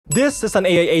This is an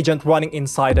AI agent running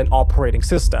inside an operating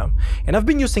system, and I've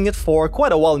been using it for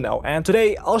quite a while now, and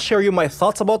today I'll share you my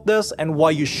thoughts about this and why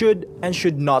you should and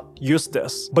should not use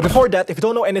this. But before that, if you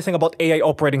don't know anything about AI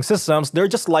operating systems, they're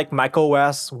just like Mac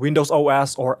OS, Windows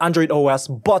OS, or Android OS,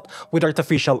 but with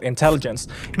artificial intelligence,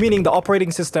 meaning the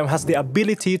operating system has the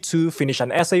ability to finish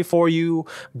an essay for you,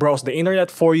 browse the internet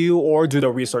for you, or do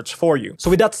the research for you.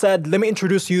 So with that said, let me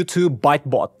introduce you to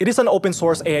Bytebot. It is an open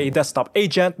source AI desktop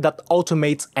agent that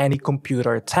automates any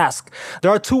computer task. There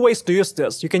are two ways to use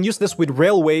this. You can use this with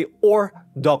Railway or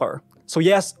Docker. So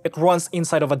yes, it runs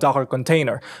inside of a Docker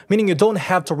container, meaning you don't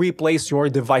have to replace your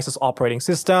device's operating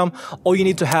system. All you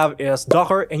need to have is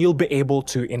Docker and you'll be able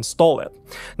to install it.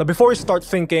 Now, before you start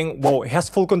thinking, whoa, it has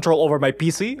full control over my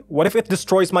PC, what if it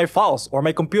destroys my files or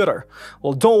my computer?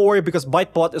 Well, don't worry, because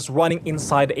Bytebot is running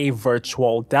inside a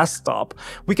virtual desktop.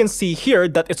 We can see here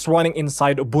that it's running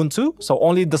inside Ubuntu, so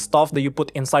only the stuff that you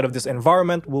put inside of this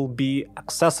environment will be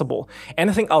accessible.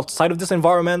 Anything outside of this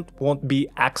environment won't be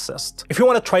accessed. If you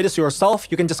want to try this yourself,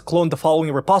 you can just clone the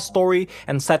following repository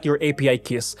and set your API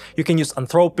keys. You can use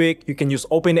Anthropic, you can use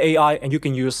OpenAI, and you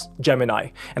can use Gemini.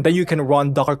 And then you can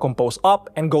run Docker Compose up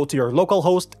and go to your local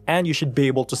host, and you should be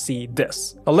able to see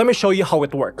this. Now let me show you how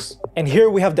it works. And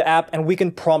here we have the app, and we can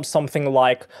prompt something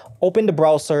like open the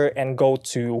browser and go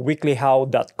to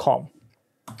weeklyhow.com.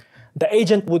 The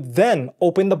agent would then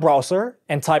open the browser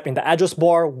and type in the address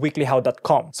bar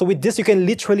weeklyhow.com. So with this, you can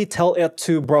literally tell it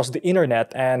to browse the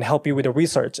internet and help you with the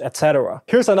research, etc.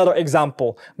 Here's another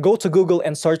example. Go to Google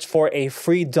and search for a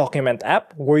free document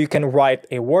app where you can write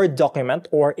a Word document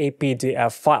or a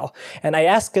PDF file. And I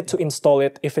asked it to install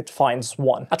it if it finds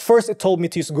one. At first, it told me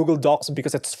to use Google Docs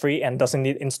because it's free and doesn't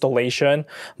need installation,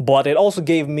 but it also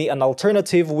gave me an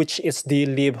alternative, which is the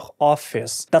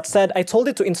LibreOffice. That said, I told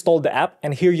it to install the app,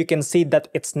 and here you can see that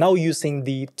it's now using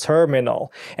the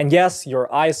terminal. And yes,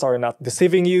 your eyes are not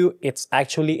deceiving you, it's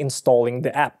actually installing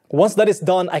the app. Once that is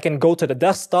done, I can go to the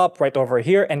desktop right over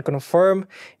here and confirm,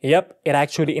 yep, it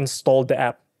actually installed the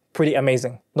app. Pretty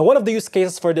amazing. Now, one of the use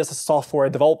cases for this is software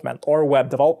development or web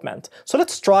development. So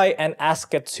let's try and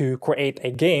ask it to create a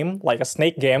game, like a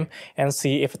snake game, and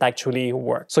see if it actually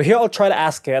works. So here I'll try to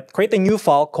ask it, create a new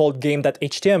file called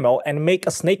game.html and make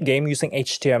a snake game using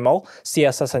HTML,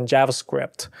 CSS, and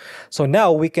JavaScript. So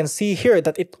now we can see here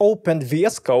that it opened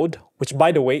VS Code, which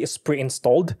by the way is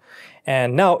pre-installed,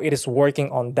 and now it is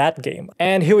working on that game.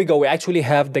 And here we go, we actually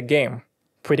have the game.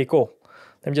 Pretty cool.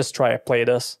 Let me just try to play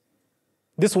this.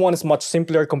 This one is much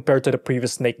simpler compared to the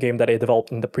previous snake game that I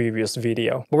developed in the previous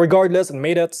video. But regardless, it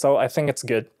made it, so I think it's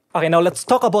good. Okay, now let's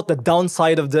talk about the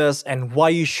downside of this and why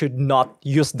you should not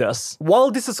use this. While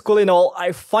this is cool and all,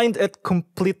 I find it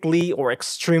completely or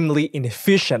extremely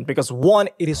inefficient because one,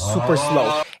 it is super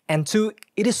slow, and two,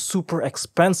 it is super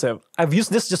expensive. I've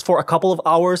used this just for a couple of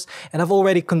hours and I've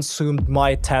already consumed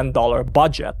my $10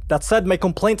 budget. That said, my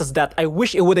complaint is that I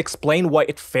wish it would explain why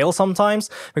it fails sometimes,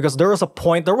 because there was a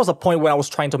point when I was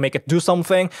trying to make it do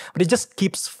something, but it just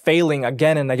keeps failing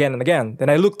again and again and again. Then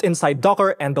I looked inside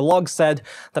Docker and the log said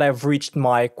that I've reached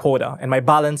my quota and my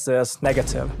balance is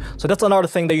negative. So that's another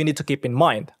thing that you need to keep in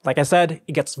mind. Like I said,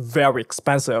 it gets very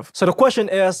expensive. So the question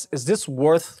is this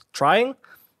worth trying?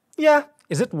 Yeah.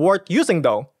 Is it worth using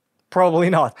though? Probably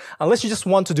not, unless you just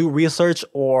want to do research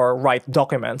or write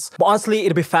documents. But honestly,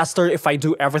 it'd be faster if I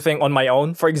do everything on my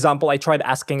own. For example, I tried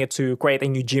asking it to create a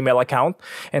new Gmail account,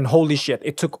 and holy shit,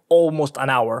 it took almost an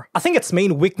hour. I think its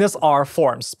main weakness are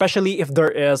forms, especially if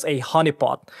there is a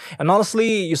honeypot. And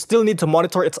honestly, you still need to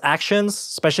monitor its actions,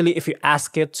 especially if you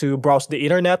ask it to browse the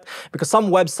internet, because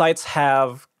some websites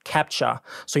have CAPTCHA.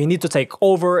 So you need to take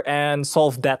over and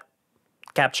solve that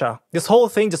CAPTCHA. This whole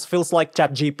thing just feels like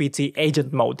ChatGPT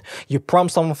agent mode. You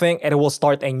prompt something and it will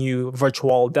start a new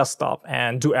virtual desktop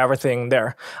and do everything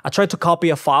there. I tried to copy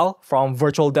a file from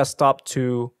virtual desktop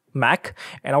to Mac,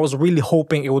 and I was really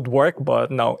hoping it would work, but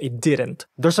no, it didn't.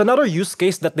 There's another use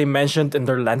case that they mentioned in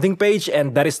their landing page,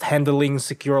 and that is handling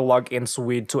secure logins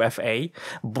with 2FA.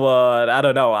 But I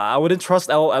don't know, I wouldn't trust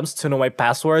LLMs to know my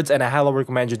passwords, and I highly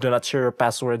recommend you do not share your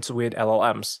passwords with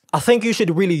LLMs. I think you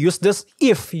should really use this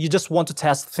if you just want to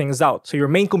test things out, so your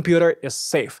main computer is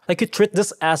safe. Like, you treat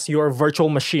this as your virtual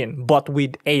machine, but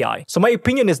with AI. So my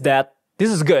opinion is that this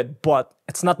is good, but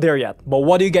it's not there yet. But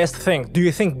what do you guys think? Do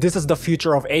you think this is the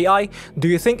future of AI? Do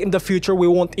you think in the future we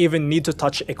won't even need to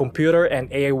touch a computer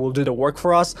and AI will do the work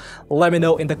for us? Let me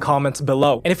know in the comments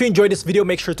below. And if you enjoyed this video,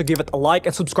 make sure to give it a like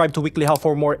and subscribe to WeeklyHow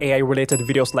for more AI related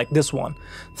videos like this one.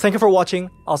 Thank you for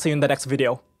watching. I'll see you in the next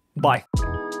video. Bye.